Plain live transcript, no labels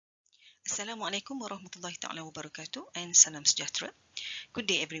Assalamualaikum warahmatullahi ta'ala wabarakatuh and salam sejahtera.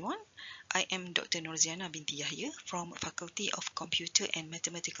 Good day everyone. I am Dr. NorzianaYahya from Faculty of Computer and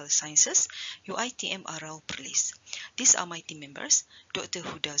Mathematical Sciences, UITM Arau Perlis. These are my team members, Dr.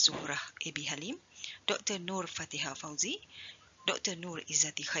 Huda Zuhurah Abi Halim, Dr. Nur Fatihah Fauzi, Dr. Nur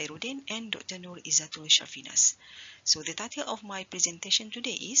Izzati Khairuddin and Dr. Nur Izzatul Shafinas. So the title of my presentation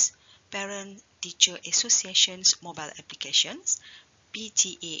today is Parent Teacher Association's Mobile Applications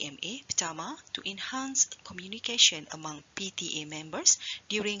PTAMA pertama to enhance communication among PTA members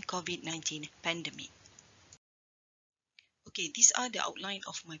during COVID-19 pandemic. Okay, these are the outline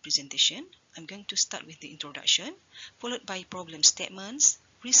of my presentation. I'm going to start with the introduction, followed by problem statements,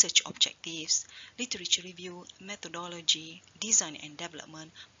 research objectives, literature review, methodology, design and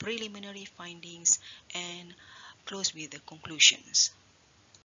development, preliminary findings, and close with the conclusions.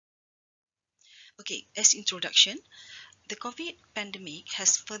 Okay, as introduction, the COVID pandemic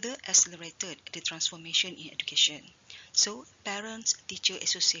has further accelerated the transformation in education. So, Parents Teacher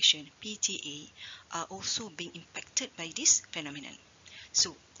Association (PTA) are also being impacted by this phenomenon.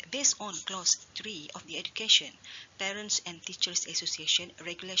 So, based on Clause 3 of the Education, Parents and Teachers Association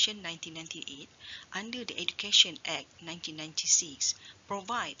Regulation 1998 under the Education Act 1996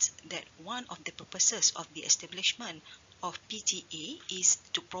 provides that one of the purposes of the establishment of PTA is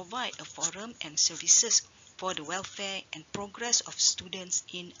to provide a forum and services for the welfare and progress of students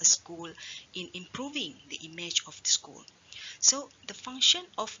in a school in improving the image of the school. So the function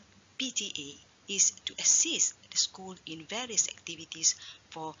of PTA is to assist the school in various activities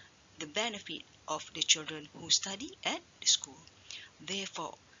for the benefit of the children who study at the school.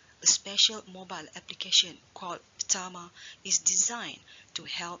 Therefore, a special mobile application called Pertama is designed to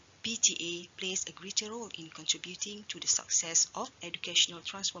help PTA plays a greater role in contributing to the success of educational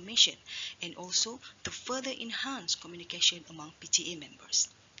transformation and also to further enhance communication among PTA members.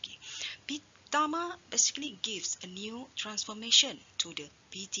 Okay. Pertama basically gives a new transformation to the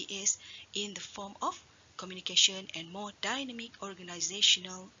PTAs in the form of communication and more dynamic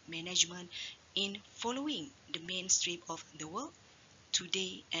organizational management in following the mainstream of the world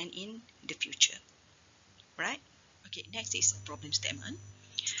today and in the future. Right? Okay, next is problem statement.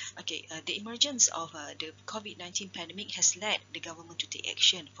 Okay, the emergence of the COVID-19 pandemic has led the government to take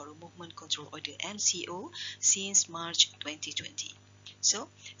action for a movement control order MCO since March 2020. So,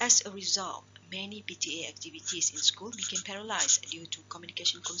 as a result, many PTA activities in school became paralyzed due to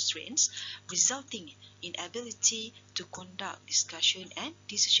communication constraints, resulting in inability to conduct discussion and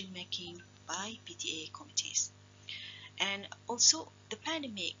decision making by PTA committees. And also, the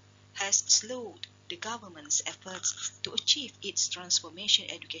pandemic has slowed the government's efforts to achieve its transformation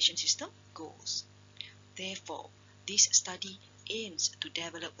education system goals. Therefore, this study aims to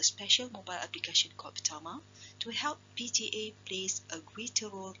develop a special mobile application called Pertama to help PTA plays a greater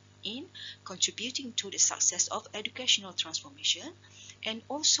role in contributing to the success of educational transformation and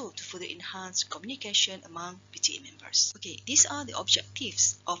also to further enhance communication among PTA members. Okay, these are the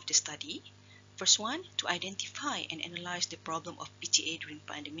objectives of the study. First one, to identify and analyze the problem of PTA during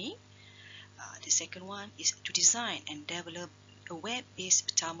pandemic. The second one is to design and develop a web-based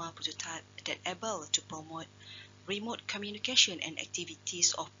Pertama prototype that able to promote remote communication and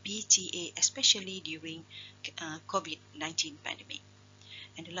activities of PTA, especially during COVID-19 pandemic.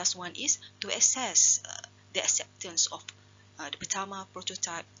 And the last one is to assess the acceptance of the Pertama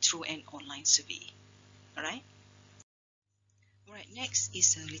prototype through an online survey. Alright, next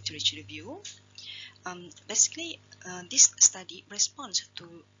is a literature review. Basically, this study responds to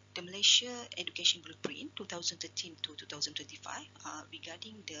the Malaysia Education Blueprint 2013 to 2025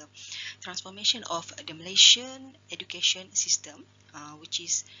 regarding the transformation of the Malaysian education system, which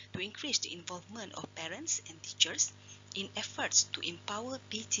is to increase the involvement of parents and teachers in efforts to empower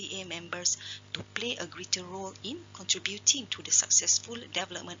PTA members to play a greater role in contributing to the successful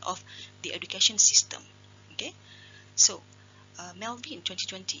development of the education system. Okay, so Melvin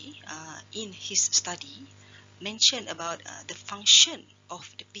 2020 in his study mentioned about the function of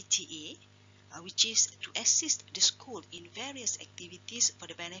the PTA, which is to assist the school in various activities for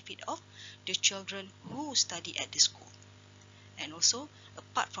the benefit of the children who study at the school. And also,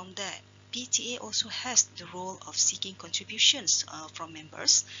 apart from that, PTA also has the role of seeking contributions from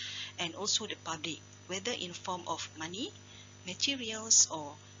members and also the public, whether in form of money, materials,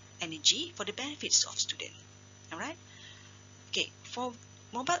 or energy for the benefits of students. Alright? Okay, for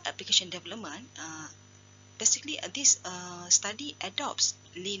mobile application development, basically this study adopts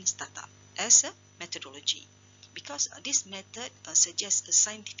lean startup as a methodology because this method suggests a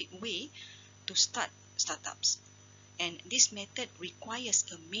scientific way to start startups, and this method requires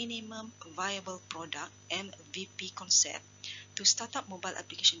a minimum viable product MVP concept to start up mobile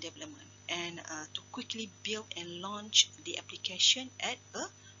application development and to quickly build and launch the application at a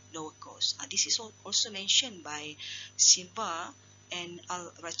lower cost. This is also mentioned by Silva and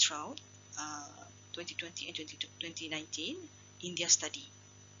Al-Ratraud 2020 and 2019 in their study.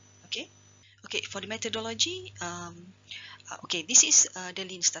 Okay, for the methodology, okay, this is the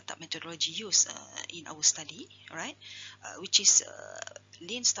lean startup methodology used in our study, right? Which is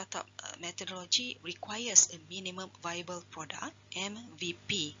lean startup methodology requires a minimum viable product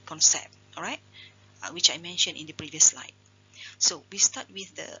MVP concept, all right? Which I mentioned in the previous slide. So we start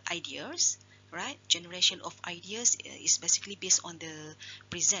with the ideas, right? Generation of ideas is basically based on the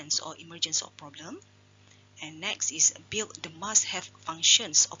presence or emergence of problem. And next is build the must-have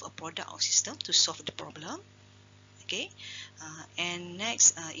functions of a product or system to solve the problem. Okay, and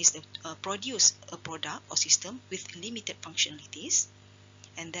next is produce a product or system with limited functionalities,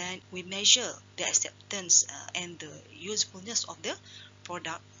 and then we measure the acceptance and the usefulness of the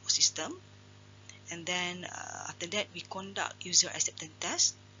product or system, and then after that we conduct user acceptance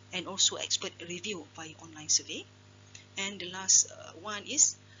tests and also expert review via online survey, and the last one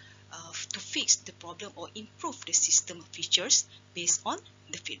is to fix the problem or improve the system features based on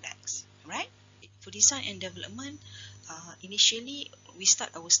the feedbacks, right? For design and development, initially we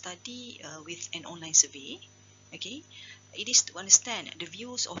start our study with an online survey. Okay, it is to understand the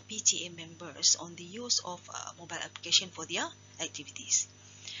views of PTA members on the use of mobile application for their activities.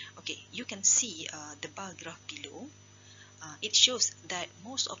 Okay, you can see the bar graph below. It shows that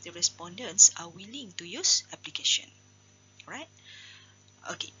most of the respondents are willing to use application, right?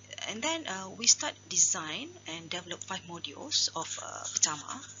 Okay, and then we start design and develop 5 modules of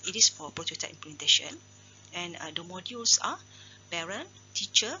Pertama. It is for prototype implementation, and the modules are parent,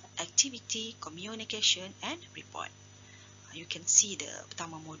 teacher, activity, communication, and report. You can see the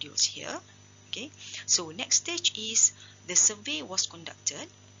Pertama modules here. Okay, so next stage is the survey was conducted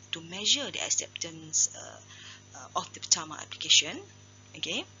to measure the acceptance of the Pertama application.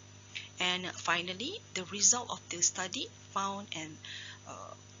 Okay, and finally the result of the study found and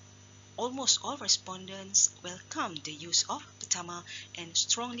almost all respondents welcome the use of Pertama and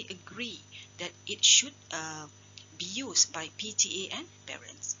strongly agree that it should be used by PTA and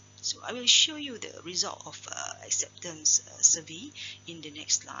parents. So I will show you the result of acceptance survey in the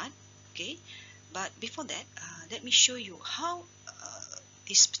next slide. Okay, but before that, let me show you how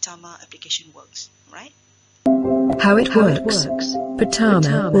this Pertama application works, right? How it works.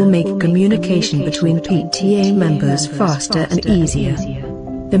 Pertama will make communication between PTA members faster and easier.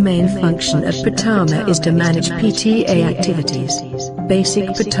 The main function of Pertama is to manage PTA activities.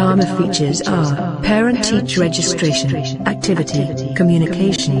 Basic Pertama features are parent-teacher registration, activity,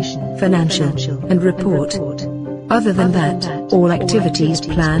 communication, financial, and report. Other than that, all activities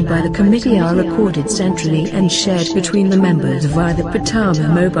planned by the committee are recorded centrally and shared between the members via the Pertama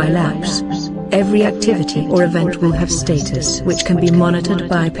mobile apps. Every activity or event will have status which can be monitored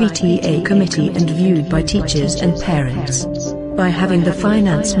by PTA committee and viewed by teachers and parents. By having the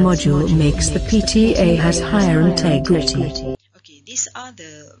finance module makes the PTA has higher integrity. Okay, these are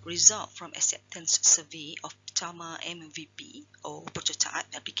the results from acceptance survey of Pertama MVP or prototype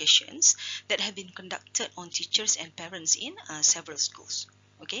applications that have been conducted on teachers and parents in several schools.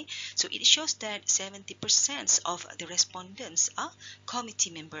 Okay, so it shows that 70% of the respondents are committee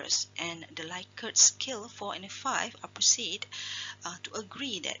members, and the Likert scale 4 and 5 are proceed to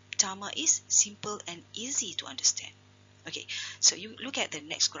agree that Pertama is simple and easy to understand. Okay, so you look at the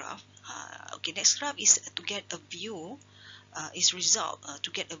next graph. Okay, next graph is to get a view,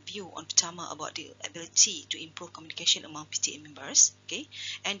 to get a view on Pertama about the ability to improve communication among PTA members. Okay,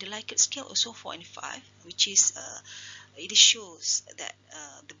 and the Likert scale also 4 and 5, which is it shows that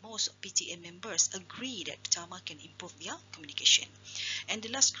the most PTA members agree that Pertama can improve their communication. And the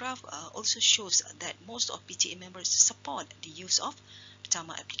last graph also shows that most of PTA members support the use of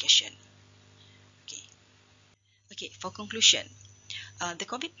Pertama application. Okay, for conclusion, the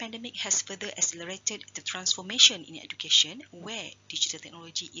COVID pandemic has further accelerated the transformation in education, where digital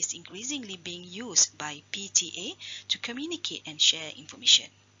technology is increasingly being used by PTA to communicate and share information.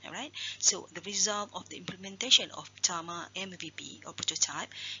 Alright, so the result of the implementation of Pertama MVP or prototype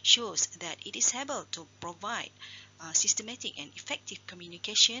shows that it is able to provide systematic and effective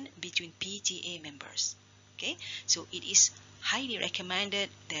communication between PTA members. Okay, so it is highly recommended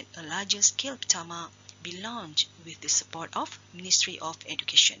that a larger scale Pertama be launched with the support of Ministry of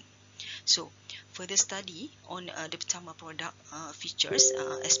Education. So further study on the Pertama product features,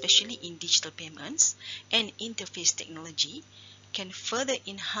 especially in digital payments and interface technology, can further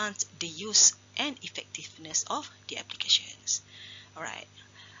enhance the use and effectiveness of the applications. Alright,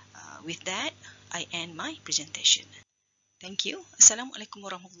 with that, I end my presentation. Thank you. Assalamualaikum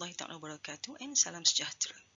warahmatullahi taala wabarakatuh and salam sejahtera.